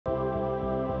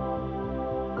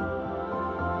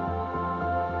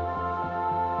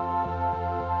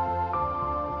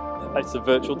It's a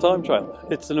virtual time trail.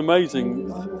 It's an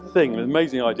amazing thing, an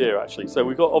amazing idea actually. So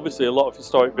we've got obviously a lot of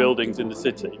historic buildings in the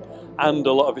city and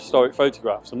a lot of historic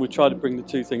photographs, and we try to bring the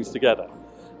two things together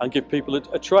and give people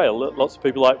a trail. Lots of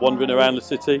people like wandering around the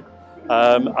city,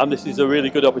 and this is a really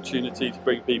good opportunity to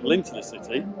bring people into the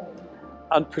city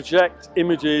and project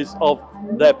images of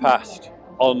their past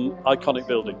on iconic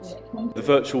buildings. The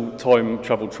virtual time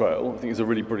travel trail, I think, is a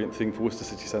really brilliant thing for Worcester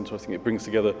City Centre. I think it brings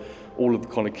together all of the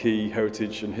kind of key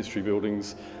heritage and history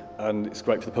buildings, and it's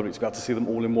great for the public to be able to see them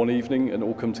all in one evening and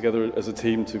all come together as a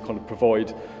team to kind of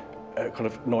provide a kind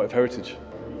of night of heritage.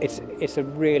 It's a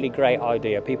really great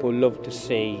idea. People love to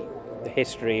see the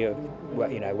history of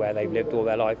where they've lived all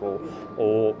their life,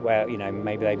 or where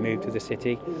maybe they've moved to the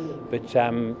city, but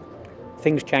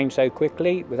things change so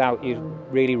quickly without you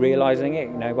really realising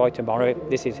it. By tomorrow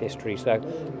this is history, so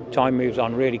time moves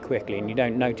on really quickly and you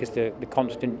don't notice the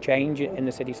constant change in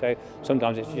the city. So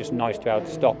sometimes it's just nice to be able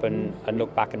to stop and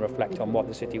look back and reflect on what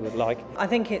the city was like. I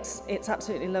think it's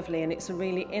absolutely lovely, and it's a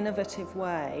really innovative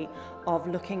way of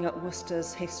looking at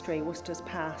Worcester's history, Worcester's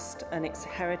past and its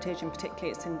heritage, and particularly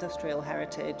its industrial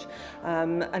heritage.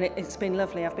 And it's been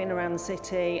lovely. I've been around the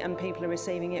city and people are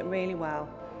receiving it really well.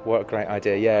 What a great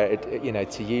idea! Yeah,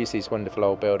 to use these wonderful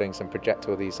old buildings and project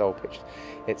all these old pictures,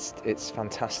 it's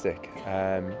fantastic.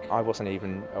 I wasn't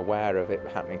even aware of it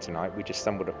happening tonight. We just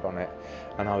stumbled upon it,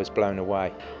 and I was blown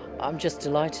away. I'm just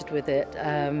delighted with it.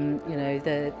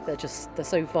 They're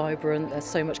so vibrant. There's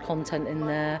so much content in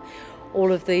there.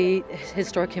 All of the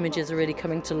historic images are really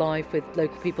coming to life with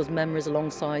local people's memories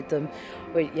alongside them.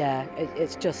 But yeah,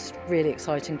 it's just really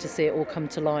exciting to see it all come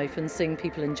to life and seeing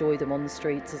people enjoy them on the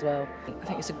streets as well. I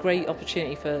think it's a great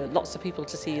opportunity for lots of people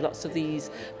to see lots of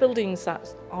these buildings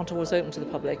that aren't always open to the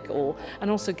public,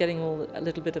 and also getting a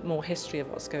little bit more history of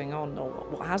what's going on or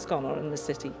what has gone on in the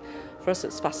city. For us,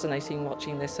 it's fascinating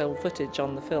watching this old footage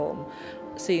on the film,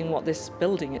 seeing what this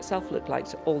building itself looked like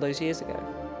all those years ago.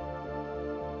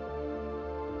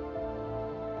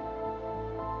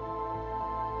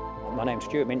 My name's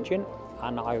Stuart Minchin,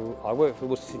 and I work for the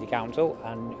Worcester City Council,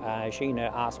 and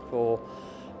Sheena asked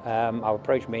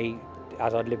approached me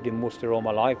as I'd lived in Worcester all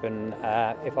my life, and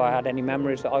if I had any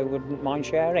memories that I wouldn't mind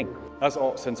sharing. As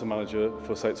Arts Centre Manager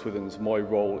for St Swithun's, my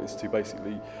role is to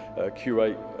basically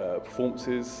curate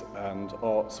performances and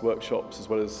arts workshops, as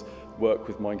well as work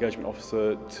with my engagement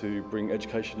officer to bring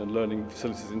education and learning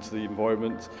facilities into the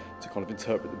environment, to kind of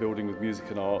interpret the building with music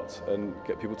and art and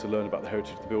get people to learn about the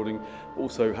heritage of the building.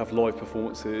 Also have live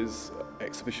performances,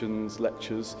 exhibitions,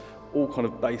 lectures, all kind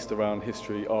of based around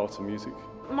history, art and music.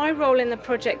 My role in the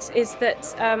project is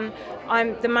that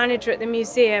I'm the manager at the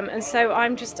museum, and so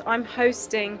I'm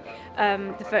hosting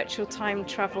the virtual time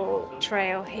travel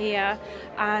trail here,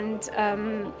 and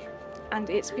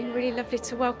it's been really lovely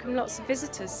to welcome lots of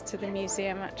visitors to the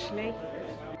museum actually.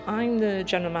 I'm the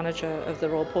General Manager of the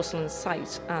Royal Porcelain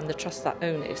site and the trust that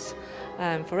own it.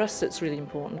 For us it's really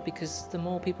important because the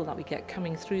more people that we get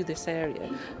coming through this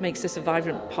area makes this a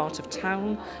vibrant part of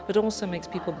town, but also makes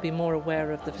people be more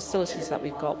aware of the facilities that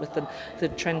we've got with the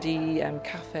trendy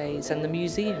cafes and the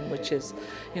museum, which is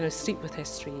steeped with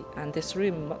history, and this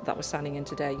room that we're standing in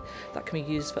today that can be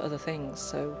used for other things.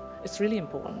 So it's really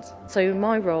important. So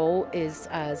my role is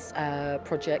as a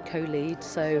project co-lead.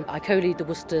 So I co-lead the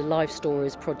Worcester Life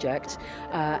Stories project,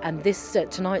 and this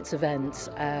tonight's event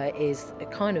is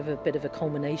kind of a bit of a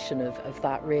culmination of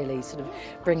that, really, sort of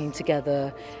bringing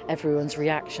together everyone's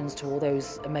reactions to all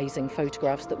those amazing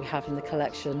photographs that we have in the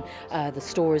collection, the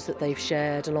stories that they've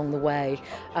shared along the way,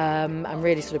 and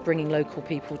really sort of bringing local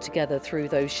people together through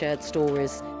those shared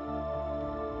stories.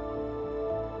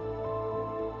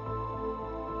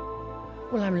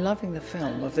 Well, I'm loving the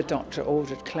film of The Doctor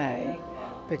Ordered Clay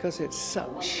because it's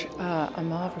such a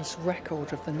marvellous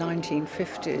record of the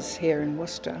 1950s here in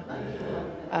Worcester.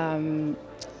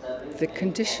 The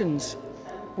conditions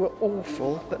were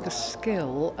awful, but the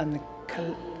skill and the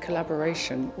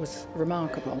collaboration was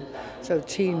remarkable. So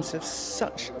teams of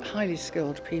such highly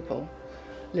skilled people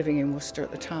living in Worcester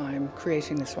at the time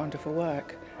creating this wonderful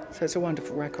work. So it's a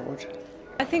wonderful record.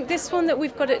 I think this one that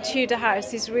we've got at Tudor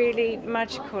House is really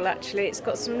magical actually. It's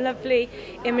got some lovely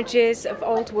images of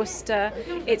old Worcester,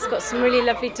 it's got some really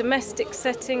lovely domestic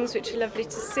settings which are lovely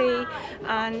to see,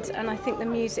 and I think the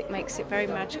music makes it very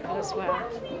magical as well.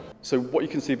 So what you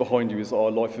can see behind you is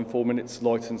our Life in 4 Minutes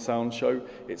light and sound show.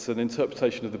 It's an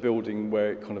interpretation of the building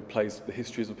where it kind of plays the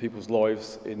histories of people's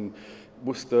lives in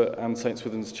Worcester and St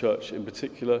Swithin's Church in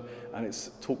particular, and it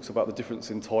talks about the difference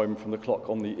in time from the clock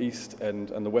on the east end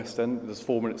and the west end. There's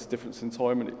 4 minutes difference in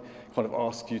time, and it kind of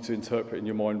asks you to interpret in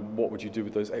your mind what would you do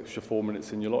with those extra 4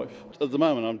 minutes in your life. At the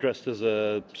moment I'm dressed as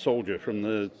a soldier from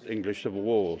the English Civil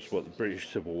Wars, the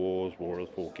British Civil Wars, War of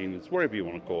the Four Kingdoms, whatever you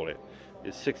want to call it.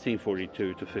 It's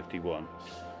 1642 to 51,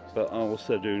 but I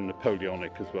also do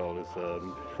Napoleonic as well as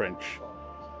French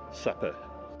sapper.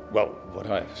 Well, what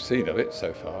I've seen of it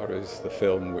so far is the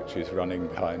film which is running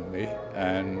behind me,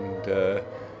 and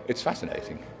it's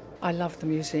fascinating. I love the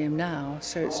museum now,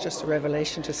 so it's just a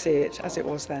revelation to see it as it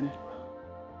was then.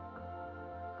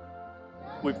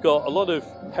 We've got a lot of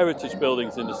heritage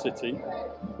buildings in the city.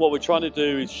 What we're trying to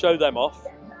do is show them off,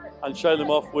 and show them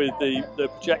off with the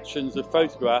projections of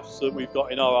photographs that we've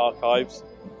got in our archives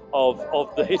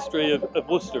of the history of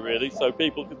Worcester, really, so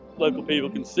local people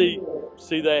can see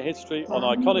their history on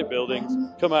iconic buildings,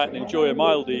 come out and enjoy a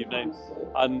mild evening,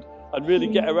 and really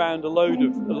get around a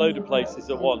load of places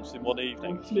at once in one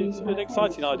evening. It's an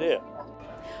exciting idea.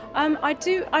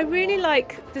 I really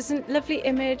like, there's a lovely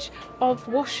image of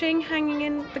washing hanging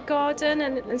in the garden,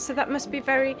 and so that must be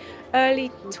very early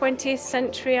 20th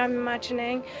century, I'm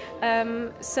imagining.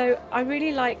 So I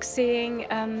really like seeing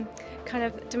kind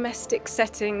of domestic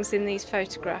settings in these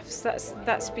photographs.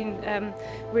 That's been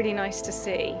really nice to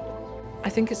see. I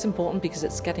think it's important because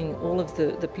it's getting all of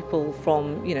the people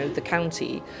from, you know, the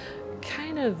county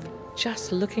kind of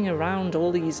just looking around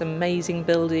all these amazing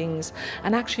buildings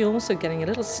and actually also getting a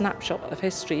little snapshot of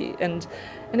history, and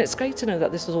it's great to know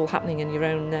that this is all happening in your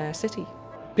own city.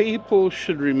 People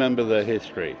should remember their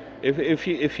history.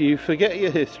 If you forget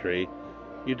your history,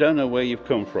 you don't know where you've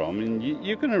come from, and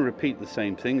you're going to repeat the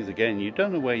same things again. You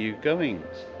don't know where you're going.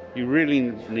 You really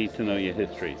need to know your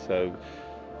history. So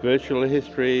virtual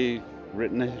history,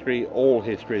 written history, all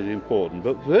history is important,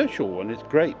 but virtual one is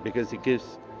great because it gives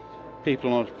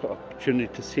people an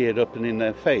opportunity to see it up and in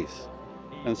their face.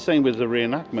 And same with the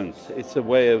reenactments. It's a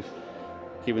way of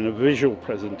giving a visual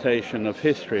presentation of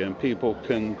history, and people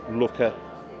can look at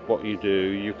what you do,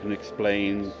 you can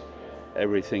explain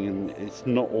everything, and it's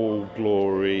not all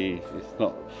glory, it's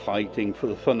not fighting for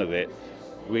the fun of it.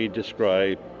 We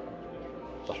describe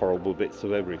the horrible bits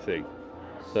of everything.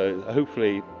 So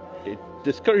hopefully it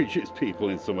discourages people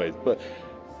in some ways, but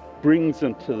brings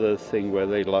them to the thing where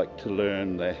they like to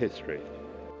learn their history.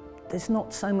 There's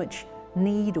not so much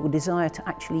need or desire to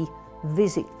actually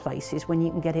visit places when you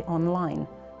can get it online,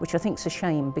 which I think is a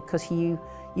shame, because you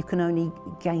can only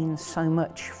gain so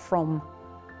much from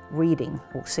reading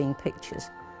or seeing pictures.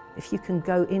 If you can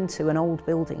go into an old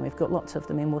building, we've got lots of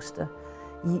them in Worcester,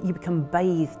 you become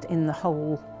bathed in the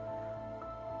whole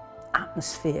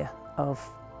atmosphere of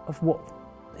what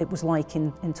it was like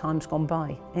in times gone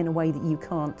by, in a way that you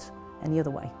can't any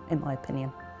other way, in my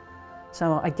opinion.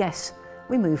 So I guess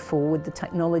we move forward, the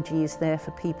technology is there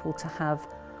for people to have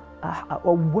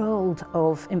a world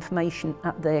of information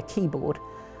at their keyboard,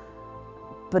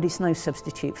 but it's no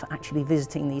substitute for actually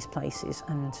visiting these places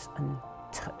and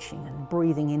touching and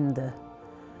breathing in the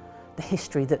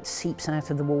history that seeps out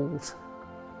of the walls.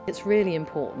 It's really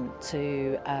important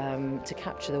to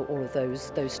capture all of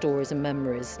those stories and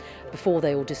memories before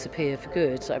they all disappear for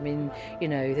good. I mean, you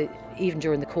know, even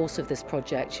during the course of this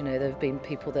project, you know, there have been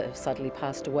people that have sadly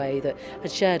passed away that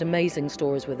had shared amazing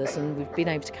stories with us, and we've been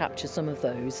able to capture some of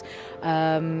those.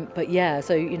 But yeah,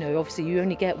 so, you know, obviously you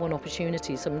only get one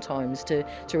opportunity sometimes to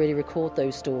really record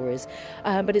those stories.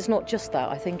 But it's not just that.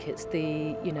 I think it's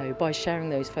the, you know, by sharing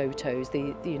those photos,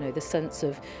 the you know, the sense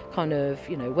of kind of,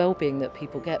 you know, well-being that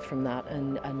people get from that,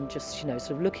 and just, you know,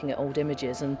 sort of looking at old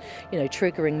images and, you know,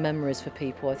 triggering memories for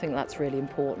people. I think that's really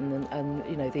important, and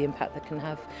you know, the impact that can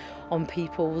have on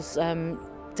people's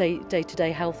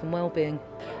day-to-day health and well-being.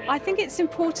 I think it's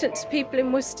important to people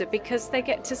in Worcester because they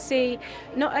get to see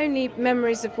not only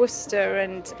memories of Worcester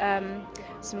and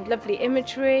some lovely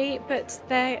imagery, but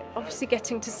they're obviously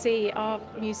getting to see our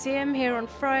museum here on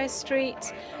Friar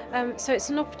Street. So it's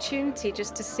an opportunity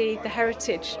just to see the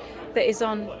heritage that is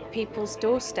on people's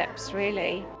doorsteps,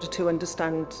 really. To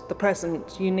understand the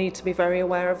present, you need to be very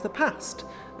aware of the past,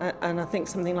 and I think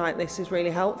something like this is really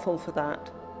helpful for that.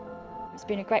 It's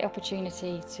been a great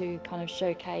opportunity to kind of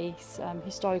showcase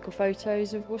historical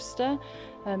photos of Worcester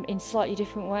in slightly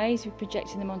different ways. We're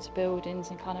projecting them onto buildings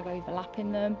and kind of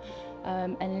overlapping them,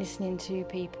 and listening to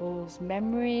people's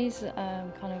memories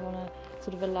kind of on a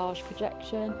sort of a large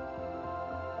projection.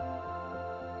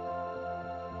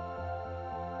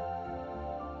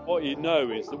 What you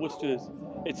know is that Worcester's,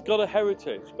 it's got a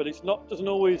heritage, but it's not, doesn't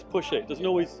always push it, doesn't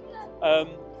always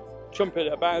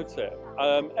trumpet about it.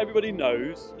 Everybody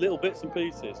knows little bits and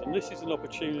pieces, and this is an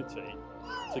opportunity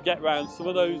to get around some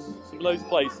of those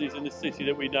places in the city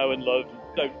that we know and love,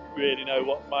 and don't really know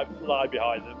what might lie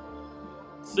behind them.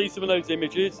 See some of those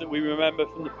images that we remember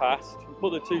from the past, and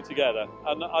put the two together.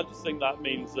 And I just think that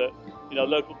means that, you know,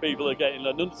 local people are getting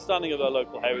an understanding of their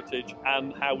local heritage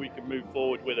and how we can move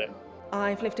forward with it.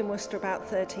 I've lived in Worcester about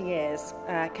 30 years.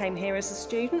 Came here as a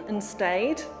student and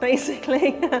stayed,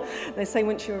 basically. They say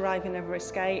once you arrive you never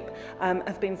escape.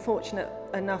 I've been fortunate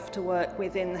enough to work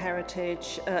within the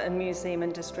heritage and museum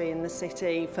industry in the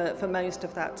city for most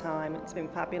of that time. It's been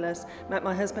fabulous. Met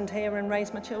my husband here and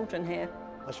raised my children here.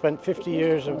 I spent 50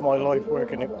 years of my life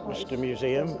working at Worcester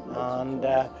Museum,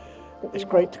 and it's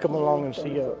great to come along and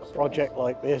see a project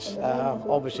like this.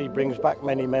 Obviously brings back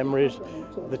many memories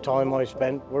of the time I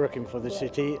spent working for the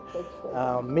city,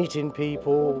 meeting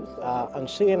people and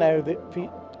seeing how the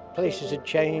places had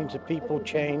changed, the people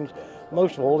changed,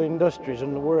 most of all industries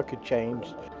and the work had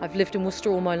changed. I've lived in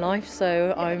Worcester all my life,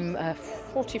 so I'm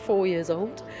 44 years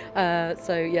old.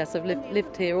 So yes, I've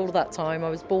lived here all that time. I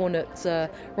was born at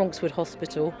Ronkswood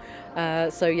Hospital,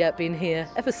 so yeah, been here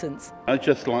ever since. I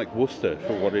just like Worcester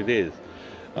for what it is.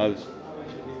 I've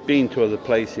been to other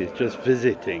places just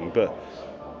visiting, but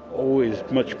always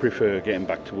much prefer getting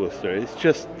back to Worcester. It's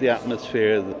just the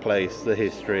atmosphere of the place, the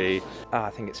history. I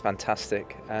think it's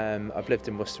fantastic. I've lived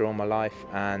in Worcester all my life,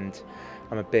 and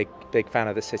I'm a big fan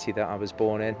of the city that I was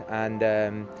born in,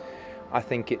 and I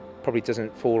think it probably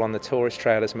doesn't fall on the tourist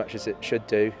trail as much as it should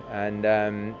do, and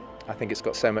I think it's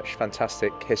got so much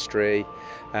fantastic history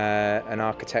and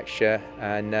architecture,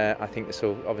 and I think this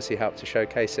will obviously help to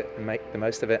showcase it and make the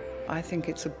most of it. I think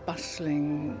it's a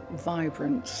bustling,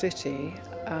 vibrant city.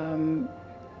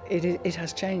 It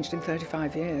has changed in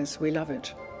 35 years. We love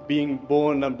it. Being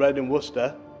born and bred in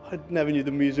Worcester, I never knew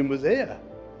the museum was here.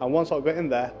 And once I got in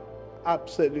there,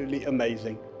 absolutely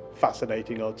amazing.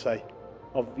 Fascinating, I'd say.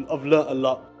 I've learnt a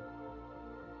lot.